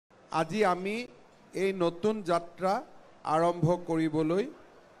আজি আমি এই নতুন যাত্ৰা আৰম্ভ কৰিবলৈ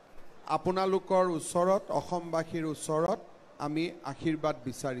আপোনালোকৰ ওচৰত অসমবাসীৰ ওচৰত আমি আশীৰ্বাদ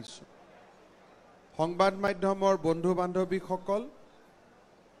বিচাৰিছো। সংবাদ মাধ্যমৰ বন্ধু বান্ধৱীসকল,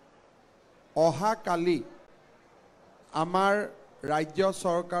 অহা কালি আমাৰ ৰাজ্য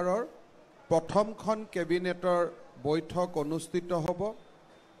চৰকাৰৰ প্ৰথমখন কেবিনেটৰ বৈঠক অনুষ্ঠিত হ'ব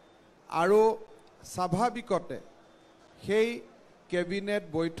আৰু স্বাভাৱিকতে সেই কেবিনেট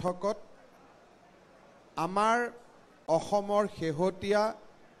বৈঠকত আমাৰ অসমৰ শেহতীয়া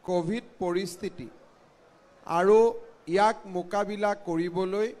কোভিড পৰিস্থিতি আৰু ইয়াক মোকাবিলা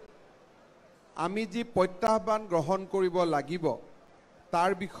কৰিবলৈ আমি যি প্ৰত্যাহ্বান গ্ৰহণ কৰিব লাগিব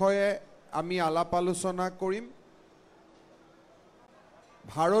তাৰ বিষয়ে আমি আলাপ আলোচনা কৰিম।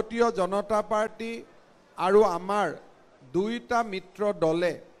 ভাৰতীয় জনতা পাৰ্টি আৰু আমাৰ দুইটা মিত্ৰ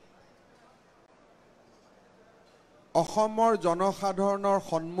দলে অসমৰ জনসাধাৰণৰ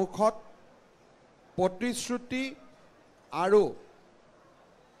সন্মুখত প্ৰতিশ্ৰুতি আৰু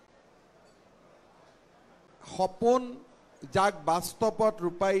সপোন যাক বাস্তৱত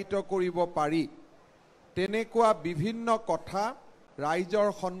ৰূপায়িত কৰিব পাৰি তেনেকুৱা বিভিন্ন কথা ৰাইজৰ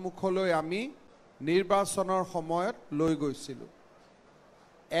সন্মুখলৈ আমি নিৰ্বাচনৰ সময়ত লৈ গৈছিলোঁ।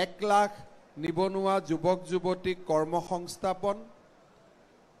 1 লাখ নিবনুৱা যুৱক যুৱতীক কৰ্মসংস্থাপন,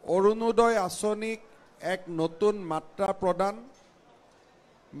 অৰুণোদয় আঁচনিক এক নতুন মাত্ৰা প্ৰদান,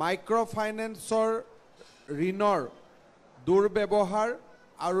 মাইক্ৰ' ফাইনেন্সৰ ঋণৰ দুৰ্ব্যৱহাৰ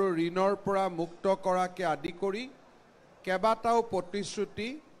আৰু ঋণৰ পৰা মুক্ত কৰাকে আদি কৰি কেইবাটাও প্ৰতিশ্ৰুতি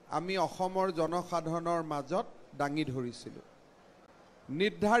আমি অসমৰ জনসাধাৰণৰ মাজত দাঙি ধৰিছিলোঁ।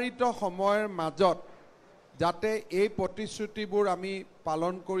 নিৰ্ধাৰিত সময়ৰ মাজত যাতে এই প্ৰতিশ্ৰুতিবোৰ আমি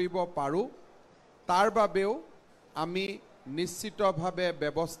পালন কৰিব পাৰোঁ তাৰ বাবেও আমি নিশ্চিতভাৱে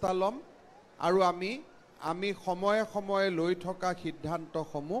ব্যৱস্থা ল'ম আৰু আমি সময়ে সময়ে লৈ থকা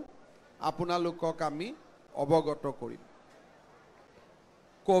সিদ্ধান্তসমূহ আপোনালোকক আমি অৱগত কৰিম।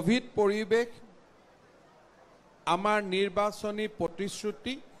 কোভিড পৰিৱেশ, আমাৰ নিৰ্বাচনী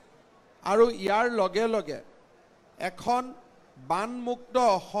প্ৰতিশ্ৰুতি আৰু ইয়াৰ লগে লগে এখন বানমুক্ত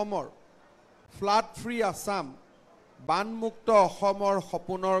অসমৰ, ফ্লাড ফ্ৰী আসাম, বানমুক্ত অসমৰ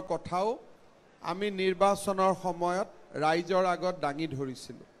সপোনৰ কথাও আমি নিৰ্বাচনৰ সময়ত ৰাইজৰ আগত দাঙি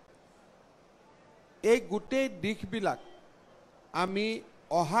ধৰিছিলোঁ। এই গোটেই দিশবিলাক আমি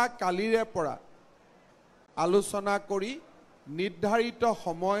অহা কালিৰে পৰা আলোচনা কৰি নিৰ্ধাৰিত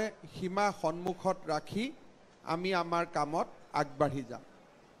সময় সীমা সন্মুখত ৰাখি আমি আমাৰ কামত আগবাঢ়ি যাম।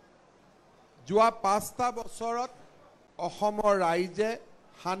 যোৱা 5টা বছৰত অসমৰ ৰাইজে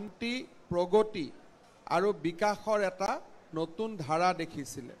শান্তি, প্ৰগতি আৰু বিকাশৰ এটা নতুন ধাৰা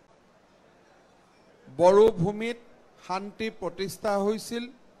দেখিছিলে। বড়ো ভূমিত শান্তি প্ৰতিষ্ঠা হৈছিল,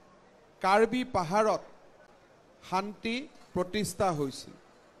 কাৰ্বি পাহাৰত শান্তি প্ৰতিষ্ঠা হৈছিল।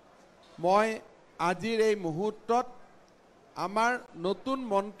 মই আজিৰ এই মুহূৰ্তত আমাৰ নতুন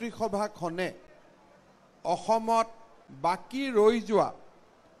মন্ত্ৰীসভাখনে অসমত বাকী ৰৈ যোৱা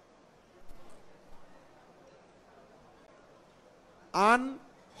আন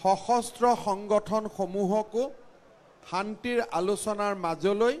সশস্ত্ৰ সংগঠনসমূহকো শান্তিৰ আলোচনাৰ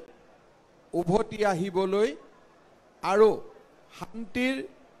মাজলৈ উভতি আহিবলৈ আৰু শান্তিৰ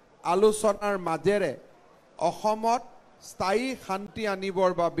আলোচনাৰ মাজেৰে অসমত স্থায়ী শান্তি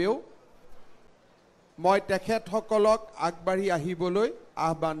আনিবৰ বাবেও মই তেখেতসকলক আগবাঢ়ি আহিবলৈ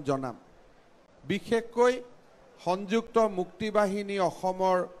আহ্বান জনাম। বিশেষকৈ সংযুক্ত মুক্তি বাহিনী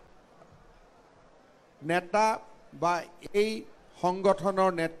অসমৰ নেতা বা এই সংগঠনৰ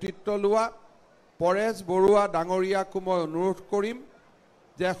নেতৃত্ব লোৱা পৰেশ বৰুৱা ডাঙৰীয়াকো মই অনুৰোধ কৰিম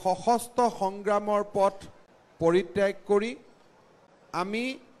যে সশস্ত্ৰ সংগ্ৰামৰ পথ পৰিত্যাগ কৰি আমি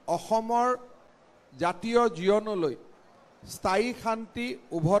অসমৰ জাতীয় জীৱনলৈ স্থায়ী শান্তি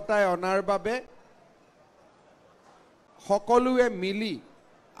উভতাই অনাৰ বাবে সকলোৱে মিলি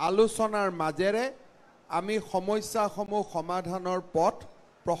আলোচনাৰ মাজেৰে আমি সমস্যাসমূহ সমাধানৰ পথ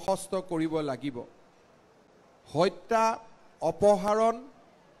প্ৰশস্ত কৰিব লাগিব। হত্যা, অপহৰণ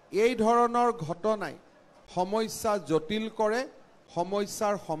এই ধৰণৰ ঘটনাই সমস্যা জটিল কৰে,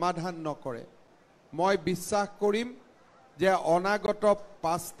 সমস্যাৰ সমাধান নকৰে। মই বিশ্বাস কৰিম যে অনাগত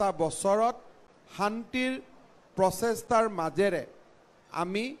 5টা বছৰত শান্তিৰ প্ৰচেষ্টাৰ মাজেৰে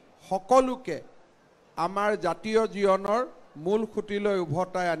আমি সকলোকে আমাৰ জাতীয় জীৱনৰ মূল খুঁটিলৈ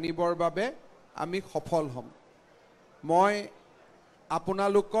উভতাই আনিবৰ বাবে আমি সফল হ'ম। মই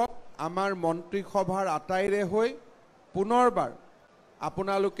আপোনালোকক আমাৰ মন্ত্ৰীসভাৰ আটাইৰে হৈ পুনৰবাৰ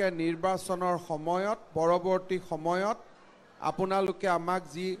আপোনালোকে নিৰ্বাচনৰ সময়ত, পৰৱৰ্তী সময়ত আপোনালোকে আমাক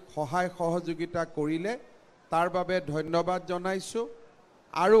যি সহায় সহযোগিতা কৰিলে তাৰ বাবে ধন্যবাদ জনাইছোঁ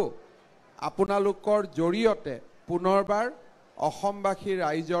আৰু আপোনালোকৰ জৰিয়তে পুনৰবাৰ অসমবাসী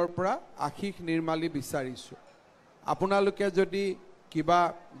ৰাইজৰ পৰা আশীষ নিৰ্মালি বিচাৰিছোঁ। আপোনালোকে যদি কিবা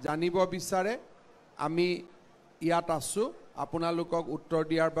জানিব বিচাৰে আমি ইয়াত আছোঁ, আপোনালোকক উত্তৰ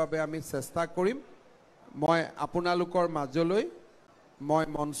দিয়াৰ বাবে আমি চেষ্টা কৰিম। মই আপোনালোকৰ মাজলৈ মই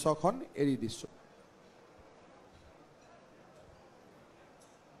মঞ্চখন এৰি দিছোঁ।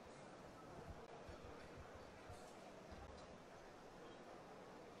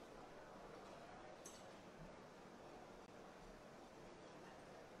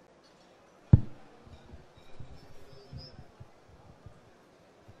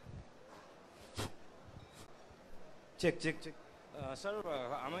 চেক চেক চেক স্যাৰ,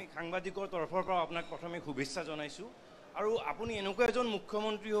 আমি সাংবাদিকৰ তৰফৰ পৰা আপোনাক প্ৰথমে শুভেচ্ছা জনাইছোঁ। আৰু আপুনি এনেকুৱা এজন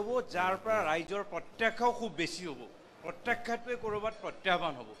মুখ্যমন্ত্ৰী হ'ব যাৰ পৰা ৰাইজৰ প্ৰত্যাশাও খুব বেছি হ'ব, প্ৰত্যাশাটোৱে ক'ৰবাত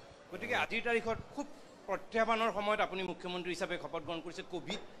প্ৰত্যাহ্বান হ'ব। গতিকে আজিৰ তাৰিখত খুব প্ৰত্যাহ্বানৰ সময়ত আপুনি মুখ্যমন্ত্ৰী হিচাপে শপত গ্ৰহণ কৰিছে।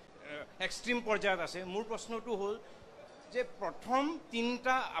 কোভিড এক্সট্ৰিম পৰ্যায়ত আছে। মোৰ প্ৰশ্নটো হ'ল যে প্ৰথম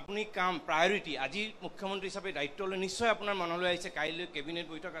তিনিটা আপুনি কাম প্ৰায়ৰিটি আজি মুখ্যমন্ত্ৰী হিচাপে দায়িত্ব লৈ নিশ্চয় আপোনাৰ মনলৈ আহিছে, কাইলৈ কেবিনেট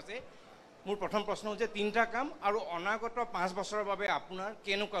বৈঠক আছে। মোৰ প্ৰথম প্ৰশ্ন হ'ল যে তিনিটা কাম আৰু অনাগত 5 বছৰৰ বাবে আপোনাৰ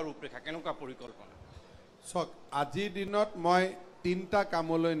কেনেকুৱা ৰূপৰেখা, কেনেকুৱা পৰিকল্পনা? চাওক, আজিৰ দিনত মই তিনিটা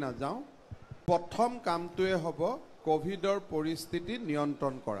কামলৈ নাযাওঁ। প্ৰথম কামটোৱে হ'ব কোভিডৰ পৰিস্থিতি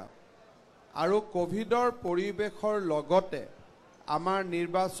নিয়ন্ত্ৰণ কৰা আৰু কোভিডৰ পৰিৱেশৰ লগতে আমাৰ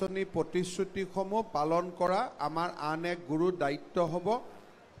নিৰ্বাচনী প্ৰতিশ্ৰুতিসমূহ পালন কৰা আমাৰ আন এক গুৰু দায়িত্ব হ'ব।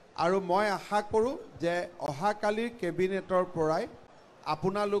 আৰু মই আশা কৰোঁ যে অহাকালিৰ কেবিনেটৰ পৰাই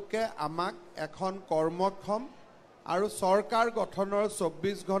আপোনালোকে আমাক এখন কৰ্মক্ষম আৰু চৰকাৰ গঠনৰ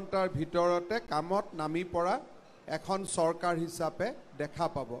 24 ঘণ্টাৰ ভিতৰতে কামত নামি পৰা এখন চৰকাৰ হিচাপে দেখা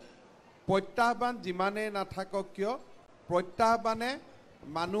পাব। প্ৰত্যাহ্বান যিমানেই নাথাকক কিয়, প্ৰত্যাহ্বানে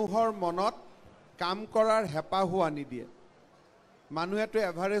মানুহৰ মনত কাম কৰাৰ হেঁপাহো আনি দিয়ে। মানুহেতো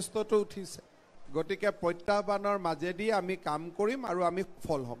এভাৰেষ্টতো উঠিছে, গতিকে প্ৰত্যাহ্বানৰ মাজেদি আমি কাম কৰিম আৰু আমি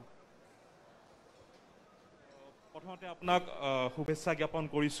সফল হ'ম। প্ৰথমতে আপোনাক শুভেচ্ছা জ্ঞাপন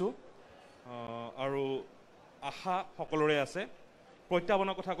কৰিছোঁ আৰু আশা সকলোৰে আছে।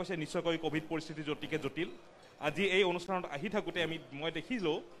 প্ৰত্যাহ্বানৰ কথা কৈছে, নিশ্চয়কৈ কোভিড পৰিস্থিতি অতিকে জটিল। আজি এই অনুষ্ঠানত আহি থাকোঁতে মই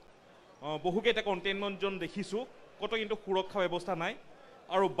দেখিলোঁ বহুকেইটা কণ্টেইনমেণ্ট জ'ন দেখিছোঁ, ক'তো কিন্তু সুৰক্ষা ব্যৱস্থা নাই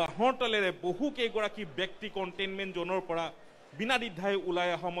আৰু বাঁহৰ তলেৰে বহুকেইগৰাকী ব্যক্তি কণ্টেইনমেণ্ট জ'নৰ পৰা বিনা দ্বিধাই ওলাই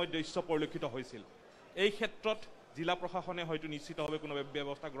অহা সময় দৃশ্য পৰিলক্ষিত হৈছিল। এই ক্ষেত্ৰত জিলা প্ৰশাসনে হয়তো নিশ্চিতভাৱে কোনো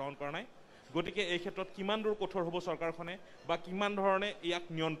ব্যৱস্থা গ্ৰহণ কৰা নাই। গতিকে এই ক্ষেত্ৰত কিমান দূৰ কঠোৰ হ'ব চৰকাৰখনে বা কিমান ধৰণে ইয়াক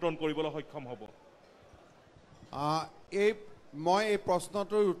নিয়ন্ত্ৰণ কৰিবলৈ সক্ষম হ'ব? মই এই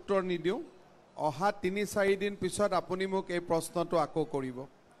প্ৰশ্নটোৰ উত্তৰ নিদিওঁ। অহা 3-4 দিন পিছত আপুনি মোক এই প্ৰশ্নটো আকৌ কৰিব।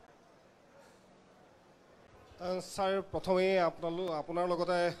 ছাৰ, প্ৰথমেই আপোনাৰ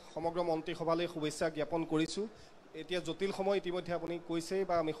লগতে সমগ্ৰ মন্ত্ৰীসভালৈ শুভেচ্ছা জ্ঞাপন কৰিছোঁ। এতিয়া জটিল সময় ইতিমধ্যে আপুনি কৈছেই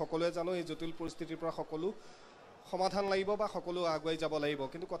বা আমি সকলোৱে জানো, এই জটিল পৰিস্থিতিৰ পৰা সকলো সমাধান লাগিব বা সকলো আগুৱাই যাব লাগিব।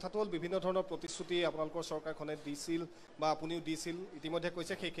 কিন্তু কথাটো হ'ল বিভিন্ন ধৰণৰ প্ৰতিশ্ৰুতি আপোনালোকৰ চৰকাৰখনে দিছিল বা আপুনিও দিছিল, ইতিমধ্যে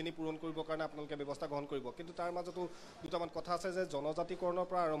কৈছে সেইখিনি পূৰণ কৰিবৰ কাৰণে আপোনালোকে ব্যৱস্থা গ্ৰহণ কৰিব। কিন্তু তাৰ মাজতো দুটামান কথা আছে যে জনজাতিকৰণৰ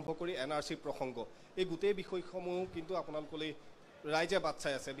পৰা আৰম্ভ কৰি NRCৰ প্ৰসংগ, এই গোটেই বিষয়সমূহ কিন্তু আপোনালোকলৈ ৰাইজে বাট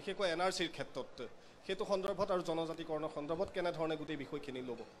চাই আছে, বিশেষকৈ NRCৰ ক্ষেত্ৰত। সেইটো সন্দৰ্ভত আৰু জনজাতিকৰণৰ সন্দৰ্ভত কেনেধৰণে গোটেই বিষয়খিনি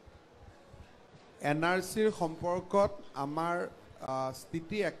ল'ব? NRCৰ সম্পৰ্কত আমাৰ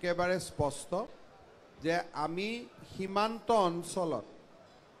স্থিতি একেবাৰে স্পষ্ট যে আমি সীমান্ত অঞ্চলত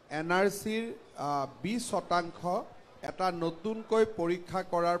NRCৰ 20% এটা নতুনকৈ পৰীক্ষা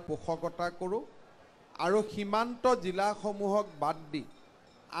কৰাৰ পোষকতা কৰোঁ আৰু সীমান্ত জিলাসমূহক বাদ দি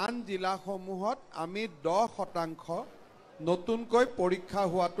আন জিলাসমূহত আমি 10% নতুনকৈ পৰীক্ষা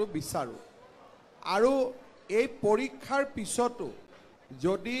হোৱাটো বিচাৰোঁ। আৰু এই পৰীক্ষাৰ পিছতো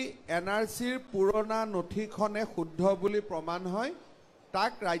যদি NRCৰ পুৰণা নথিখনে শুদ্ধ বুলি প্ৰমাণ হয়,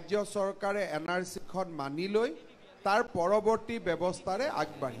 তাক ৰাজ্য চৰকাৰে NRCখন মানি লৈ তাৰ পৰৱৰ্তী ব্যৱস্থাৰে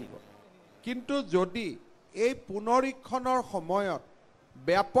আগবাঢ়িব। কিন্তু যদি এই পুনৰীক্ষণৰ সময়ত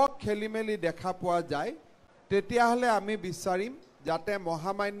ব্যাপক খেলিমেলি দেখা পোৱা যায়, তেতিয়াহ'লে আমি বিচাৰিম যাতে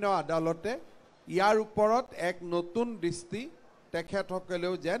মহামান্য আদালতে ইয়াৰ ওপৰত এক নতুন দৃষ্টি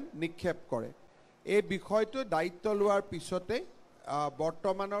তেখেতসকলেও যেন নিক্ষেপ কৰে। এই বিষয়টো দায়িত্ব লোৱাৰ পিছতে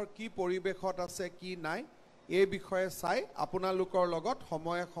বৰ্তমানৰ কি পৰিৱেশত আছে কি নাই এই বিষয়ে চাই আপোনালোকৰ লগত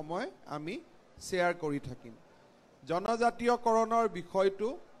সময়ে সময়ে আমি শ্বেয়াৰ কৰি থাকিম। জনজাতীয়কৰণৰ বিষয়টো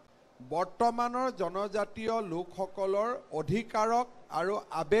বৰ্তমানৰ জনজাতীয় লোকসকলৰ অধিকাৰক আৰু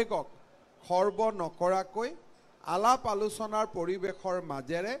আৱেগক খৰ্ব নকৰাকৈ আলাপ আলোচনাৰ পৰিৱেশৰ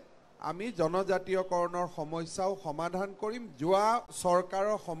মাজেৰে আমি জনজাতীয়কৰণৰ সমস্যাও সমাধান কৰিম। যোৱা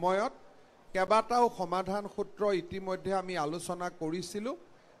চৰকাৰৰ সময়ত কেইবাটাও সমাধান সূত্ৰ ইতিমধ্যে আমি আলোচনা কৰিছিলোঁ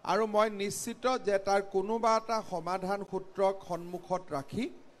আৰু মই নিশ্চিত যে তাৰ কোনোবা এটা সমাধান সূত্ৰক সন্মুখত ৰাখি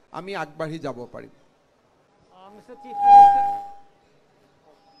আমি আগবাঢ়ি যাব পাৰিম। Mr. Chief Minister.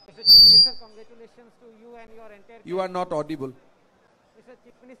 Minister, congratulations to you and your entire... You are not audible. Mr.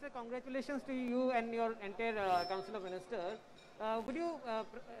 Chief Minister, congratulations to you and your entire Council of Ministers. Would you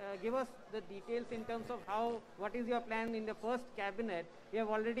give us the details in terms of what is your plan in the first cabinet? You have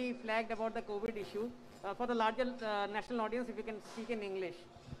already flagged about the COVID issue. For the larger national audience, if you can speak in English.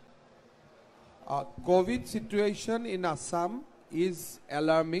 COVID situation in Assam is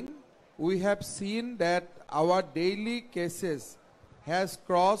alarming. We have seen that our daily cases has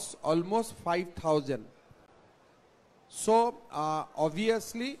crossed almost 5,000. So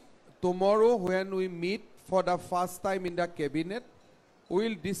obviously tomorrow when we meet for the first time in the cabinet, we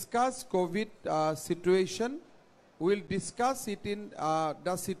will discuss COVID situation. We will discuss it in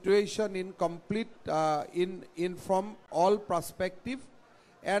the situation in complete in from all perspective,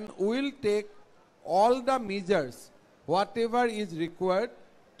 and we will take all the measures whatever is required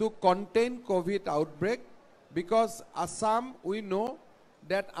to contain COVID outbreak, because Assam, we know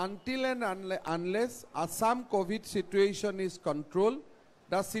that until and unless Assam COVID situation is controlled,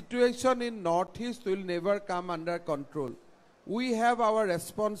 the situation in Northeast will never come under control. We have our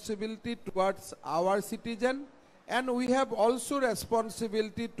responsibility towards our citizen, and we have also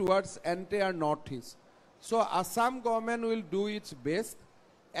responsibility towards entire Northeast. So Assam government will do its best,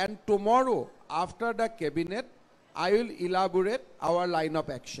 and tomorrow after the cabinet, I will elaborate our line of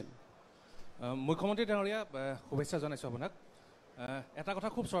action. মুখ্যমন্ত্ৰী ডাঙৰীয়া শুভেচ্ছা জনাইছোঁ আপোনাক। এটা কথা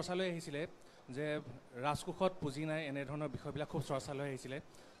খুব চৰ্চালৈ আহিছিলে যে ৰাজকোষত পুঁজি নাই, এনেধৰণৰ বিষয়বিলাক খুব চৰ্চালৈ আহিছিলে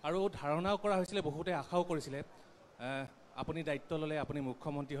আৰু ধাৰণাও কৰা হৈছিলে, বহুতে আশাও কৰিছিলে আপুনি দায়িত্ব ল'লে, আপুনি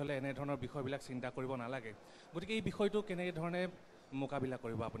মুখ্যমন্ত্ৰী হ'লে এনেধৰণৰ বিষয়বিলাক চিন্তা কৰিব নালাগে। গতিকে এই বিষয়টো কেনেধৰণে মোকাবিলা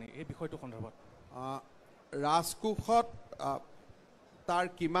কৰিব আপুনি এই বিষয়টো সন্দৰ্ভত? ৰাজকোষত তাৰ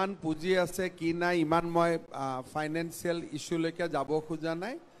কিমান পুঁজি আছে কি নাই ইমান মই ফাইনেন্সিয়েল ইস্যুলৈকে যাব খোজা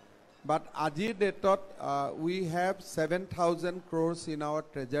নাই। But আজিৰ ডেটত we have 7,000 crores in our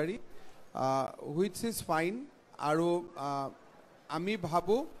treasury, which is fine. আৰু আমি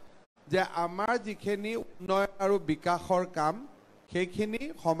ভাবোঁ যে আমাৰ যিখিনি উন্নয়ন আৰু বিকাশৰ কাম সেইখিনি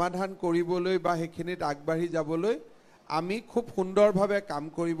সমাধান কৰিবলৈ বা সেইখিনিত আগবাঢ়ি যাবলৈ আমি খুব সুন্দৰভাৱে কাম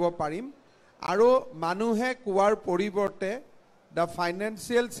কৰিব পাৰিম। আৰু মানুহে কোৱাৰ পৰিৱৰ্তে the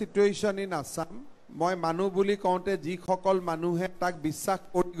financial situation in Assam, মই মানুহ বুলি কওঁতে যিসকল মানুহে তাক বিশ্বাস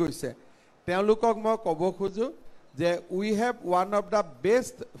কৰি গৈছে তেওঁলোকক মই ক'ব খোজো যে we have one of the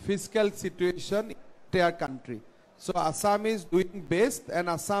best fiscal situation in their country. So Assam is doing best, and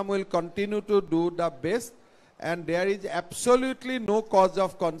Assam will continue to do the best, and there is absolutely no cause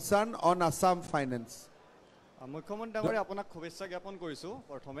of concern on Assam finance. মুখ্যমন্ত্ৰী ডাঙৰীয়া আপোনাক শুভেচ্ছা জ্ঞাপন কৰিছোঁ।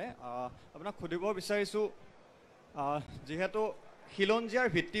 প্ৰথমে আপোনাক সুধিব বিচাৰিছোঁ, যিহেতু খিলঞ্জীয়াৰ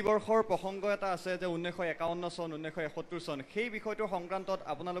ভিত্তিবৰ্ষৰ প্ৰসংগ এটা আছে যে 1951 চন 1971 চন, সেই বিষয়টোৰ সংক্ৰান্তত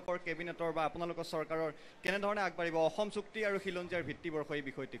আপোনালোকৰ কেবিনেটৰ বা আপোনালোকৰ চৰকাৰৰ কেনেধৰণে আগবাঢ়িব অসম চুক্তি আৰু খিলঞ্জীয়াৰ ভিত্তিবৰ্ষ এই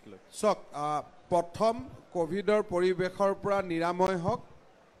বিষয়টিক লৈ? চাওক, প্ৰথম কোভিডৰ পৰিৱেশৰ পৰা নিৰাময় হওক,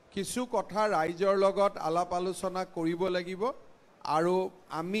 কিছু কথা ৰাইজৰ লগত আলাপ আলোচনা কৰিব লাগিব, আৰু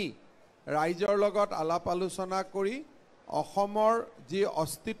আমি ৰাইজৰ লগত আলাপ আলোচনা কৰি অসমৰ যি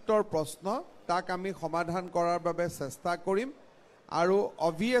অস্তিত্বৰ প্ৰশ্ন তাক আমি সমাধান কৰাৰ বাবে চেষ্টা কৰিম। আৰু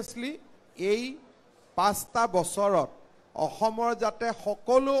অবভিয়াছলি এই 5টা বছৰত অসমৰ যাতে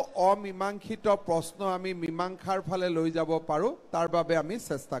সকলো অমীমাংসিত প্ৰশ্ন আমি মীমাংসাৰ ফালে লৈ যাব পাৰোঁ তাৰ বাবে আমি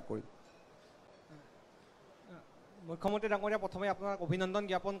চেষ্টা কৰিম। মুখ্যমন্ত্ৰী ডাঙৰীয়া, প্ৰথমে আপোনাক অভিনন্দন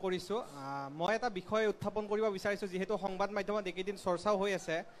জ্ঞাপন কৰিছোঁ। মই এটা বিষয় উত্থাপন কৰিব বিচাৰিছোঁ, যিহেতু সংবাদ মাধ্যমত এইকেইদিন চৰ্চাও হৈ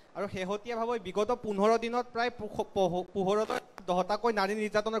আছে আৰু শেহতীয়াভাৱে বিগত 15 দিনত প্ৰায় 10টাকৈ নাৰী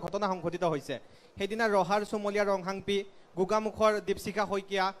নিৰ্যাতনৰ ঘটনা সংঘটিত হৈছে। সেইদিনা ৰহাৰ চুমলীয়া ৰংহাংপি, গোগামুখৰ দীপশিখা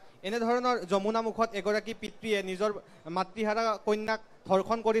শইকীয়া, এনেধৰণৰ যমুনামুখত এগৰাকী পিতৃয়ে নিজৰ মাতৃহাৰা কন্যাক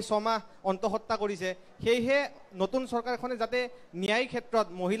ধৰ্ষণ কৰি 6 মাহ অন্তঃহত্যা কৰিছে। সেয়েহে নতুন চৰকাৰখনে যাতে ন্যায়িক ক্ষেত্ৰত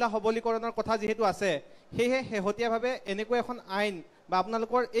মহিলা সবলীকৰণৰ কথা যিহেতু আছে, সেয়েহে শেহতীয়াভাৱে এনেকুৱা এখন আইন বা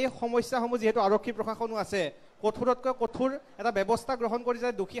আপোনালোকৰ এই সমস্যাসমূহ যিহেতু আৰক্ষী প্ৰশাসনো আছে, কঠোৰতকৈ কঠোৰ এটা ব্যৱস্থা গ্ৰহণ কৰি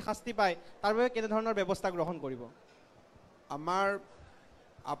যাতে দোষী শাস্তি পায় তাৰ বাবে কেনেধৰণৰ ব্যৱস্থা গ্ৰহণ কৰিব? আমাৰ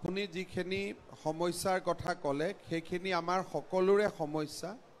আপুনি যিখিনি সমস্যাৰ কথা ক'লে সেইখিনি আমাৰ সকলোৰে সমস্যা।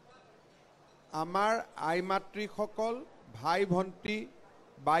 আমাৰ আই মাতৃসকল, ভাই ভণ্টি,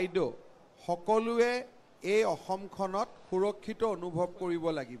 বাইদেউ সকলোৱে এই অসমখনত সুৰক্ষিত অনুভৱ কৰিব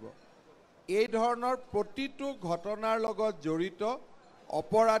লাগিব। এই ধৰণৰ প্ৰতিটো ঘটনাৰ লগত জড়িত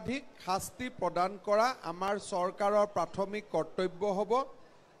অপৰাধীক শাস্তি প্ৰদান কৰা আমাৰ চৰকাৰৰ প্ৰাথমিক কৰ্তব্য হ'ব।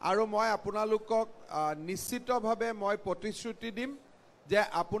 আৰু মই আপোনালোকক নিশ্চিতভাৱে মই প্ৰতিশ্ৰুতি দিম যে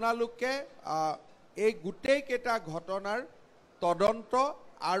আপোনালোকে এই গোটেইকেইটা ঘটনাৰ তদন্ত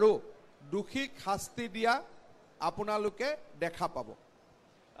আৰু দোষীক শাস্তি দিয়া আপোনালোকে দেখা পাব।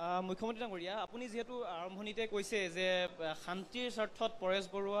 মুখ্যমন্ত্ৰী ডাঙৰীয়া আপুনি যেহেতু আৰম্ভণিতে কৈছে যে শান্তিৰ স্বাৰ্থত পৰেশ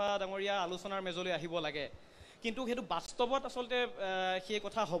বৰুৱা ডাঙৰীয়া আলোচনাৰ মেজলৈ আহিব লাগে কিন্তু সেইটো বাস্তৱত আচলতে সেই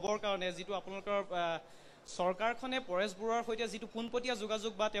কথা হ'বৰ কাৰণে যেটো আপোনালোকৰ সৰকাৰখনে পৰেশ বৰুৱাৰ সৈতে যেটো পোনপটীয়া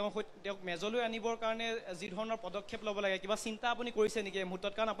যোগাযোগ বা তেওঁক মেজলৈ আনিবৰ কাৰণে যি ধৰণৰ পদক্ষেপ ল'ব লাগে কিবা চিন্তা আপুনি কৰিছে নেকি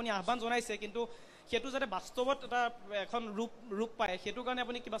মুহূৰ্তত কাৰণ আপুনি আহ্বান জনাইছে কিন্তু হেতু যাতে বাস্তৱত এটা এখন ৰূপ পায় হেতু কাৰণে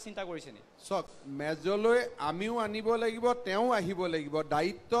আপুনি কিবা চিন্তা কৰিছে নি সক মেজলৈ আমিও আনিব লাগিব তেওঁ আহিব লাগিব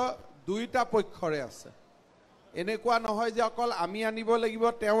দায়িত্ব দুইটা পক্ষৰে আছে এনেকুৱা নহয় যে অকল আমি আনিব লাগিব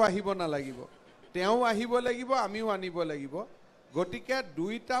তেওঁ আহিব না লাগিব তেওঁ আহিব লাগিব আমিও আনিব লাগিব গটিকে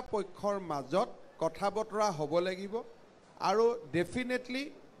দুইটা পক্ষৰ মাজত কথা বতৰা হ'ব লাগিব আৰু ডেফিনেটলি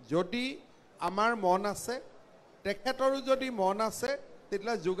যদি আমাৰ মন আছে তেখেতৰো যদি মন আছে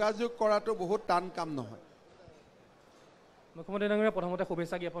তেতিয়া যোগাযোগ কৰাটো বহুত টান কাম নহয় মুখ্যমন্ত্ৰী ডাঙৰীয়া প্ৰথমতে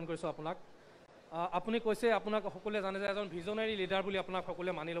শুভেচ্ছা জ্ঞাপন কৰিছো আপোনাক আপুনি কৈছে আপোনাক সকলোৱে জানে যে এজন ভিজনাৰী লিডাৰ বুলি আপোনাক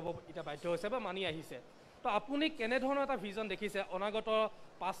সকলোৱে মানি ল'ব এটা বাধ্য হৈছে বা মানি আহিছে তো আপুনি কেনে ধৰণৰ এটা ভিজন দেখিছে অনাগত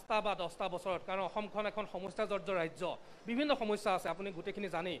 5টা বা 10টা বছৰত কাৰণ অসমখন এখন সমস্যাজৰ্জ ৰাজ্য বিভিন্ন সমস্যা আছে আপুনি গোটেইখিনি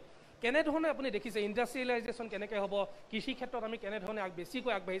জানেই কেনে ধৰণে আপুনি দেখিছে ইন্ডাষ্ট্ৰিয়েলাইজেশ্যন কেনেকৈ হ'ব কৃষি ক্ষেত্ৰত আমি কেনে ধৰণে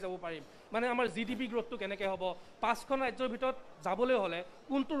বেছিকৈ আগবাঢ়ি যাব পাৰিম মানে আমাৰ জিডিপি গ্ৰোথটো কেনেকৈ হ'ব 5খন ৰাজ্যৰ ভিতৰত যাবলৈ হ'লে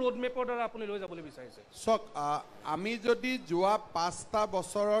কোনটো ৰোড মেপৰ দ্বাৰা আপুনি লৈ যাবলৈ বিচাৰিছে সক আমি যদি যোৱা 5টা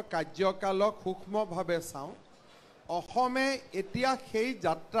বছৰৰ কাৰ্যকালক সূক্ষ্মভাৱে চাওঁ অসমে এতিয়া সেই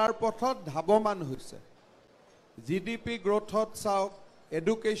যাত্ৰাৰ পথত ধাৱমান হৈছে জিডিপি গ্ৰোথত চাওক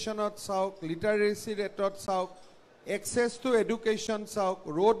এডুকেশ্যনত চাওক লিটাৰেচি ৰেটত চাওক access to education চাওক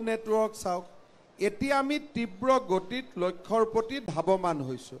road network চাওক এতিয়া আমি তীব্ৰ গতিত লক্ষ্যৰ প্ৰতি ধাৱমান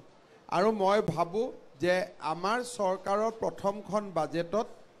হৈছো আৰু মই ভাবো যে আমাৰ চৰকাৰৰ প্ৰথমখন বাজেটত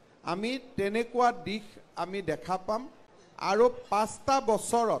আমি তেনেকুৱা দিশ আমি দেখা পাম আৰু 5টা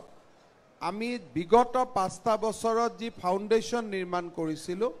বছৰত আমি বিগত 5টা বছৰত যি ফাউণ্ডেশ্যন নিৰ্মাণ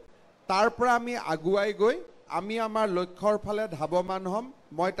কৰিছিলো তাৰ পৰা আমি আগুৱাই গৈ আমি আমাৰ লক্ষ্যৰ ফালে ধাৱমান হ'ম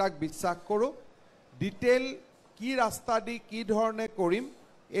মই তাক বিশ্বাস কৰো ডিটেইল কি ৰাস্তা দি কি ধৰণে কৰিম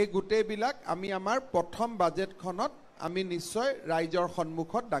এই গুটেইবিলাক আমি আমাৰ প্ৰথম বাজেটখনত আমি নিশ্চয় ৰাইজৰ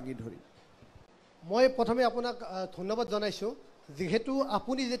সন্মুখত দাঙি ধৰিম মই প্ৰথমে আপোনাক ধন্যবাদ জনাইছো যেহেতু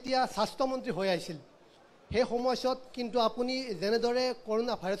আপুনি যেতিয়া স্বাস্থ্য মন্ত্ৰী হৈ আহিছিল সেই সময়ত কিন্তু আপুনি যেনেদৰে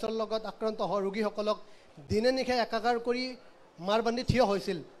কৰোনা ভাইৰাছৰ লগত আক্ৰান্ত হোৱা ৰোগীসকলক দিনে নিশা একাকাৰ কৰি মাৰবান্ধি থিয়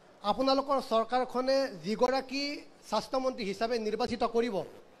হৈছিল আপোনালোকৰ চৰকাৰখনে যিগৰাকী স্বাস্থ্য মন্ত্ৰী হিচাপে নিৰ্বাচিত কৰিব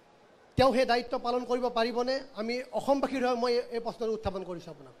তেওঁ হে দায়িত্ব পালন কৰিব পাৰিবনে আমি অসমবাসীৰ হৈ মই এই প্ৰশ্নটো উত্থাপন কৰিছো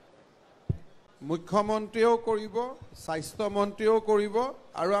আপোনাক মুখ্যমন্ত্ৰীও কৰিব স্বাস্থ্য মন্ত্ৰীও কৰিব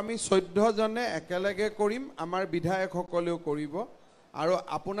আৰু আমি 14 জনে একেলগে কৰিম আমাৰ বিধায়কসকলেও কৰিব আৰু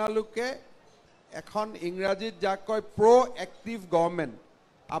আপোনালোকে এখন ইংৰাজীত যাক কয় প্ৰ এক্টিভ গভৰ্নমেন্ট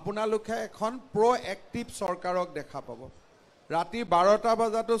আপোনালোকে এখন প্ৰ এক্টিভ চৰকাৰক দেখা পাব ৰাতি 12টা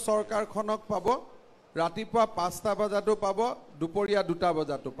বজাতো চৰকাৰখনক পাব ৰাতিপুৱা 5টা বজাতো পাব দুপৰীয়া 2টা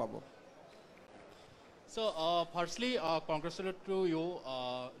বজাতো পাব So, firstly, congratulations to you.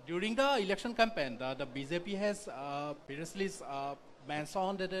 During the election campaign, the BJP has previously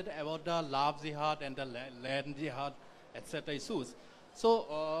mentioned about the love jihad and the land jihad, etc. issues. So,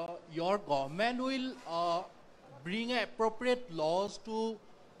 your government will bring appropriate laws to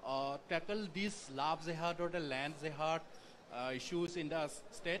tackle these love jihad or the land jihad issues in the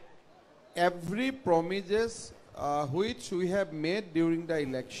state? Every promises which we have made during the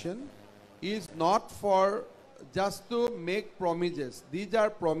election is not for just to make promises. These are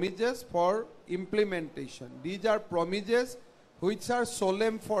promises for implementation. These are promises which are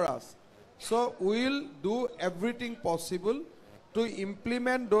solemn for us. So we will do everything possible to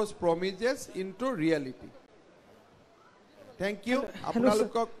implement those promises into reality. Thank you. Hello,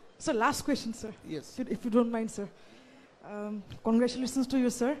 sir. Sir, last question, sir. Yes. If you don't mind, sir. Congratulations to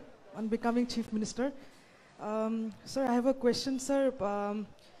you, sir, on becoming Chief Minister. Sir, I have a question, sir.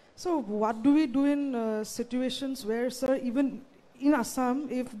 So what do we do in situations where, sir, even in Assam,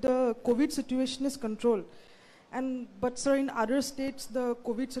 if the COVID situation is controlled, but sir, in other states the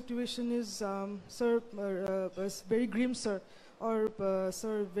COVID situation is, sir, very grim, sir, or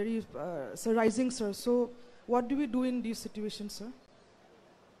sir, very sir, rising, sir. So what do we do in these situations, sir?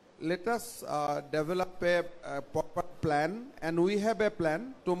 Let us develop a proper plan, and we have a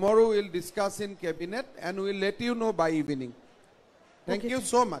plan. Tomorrow we'll discuss in cabinet, and we'll let you know by evening. Thank you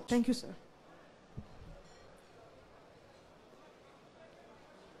so much. Thank you, sir.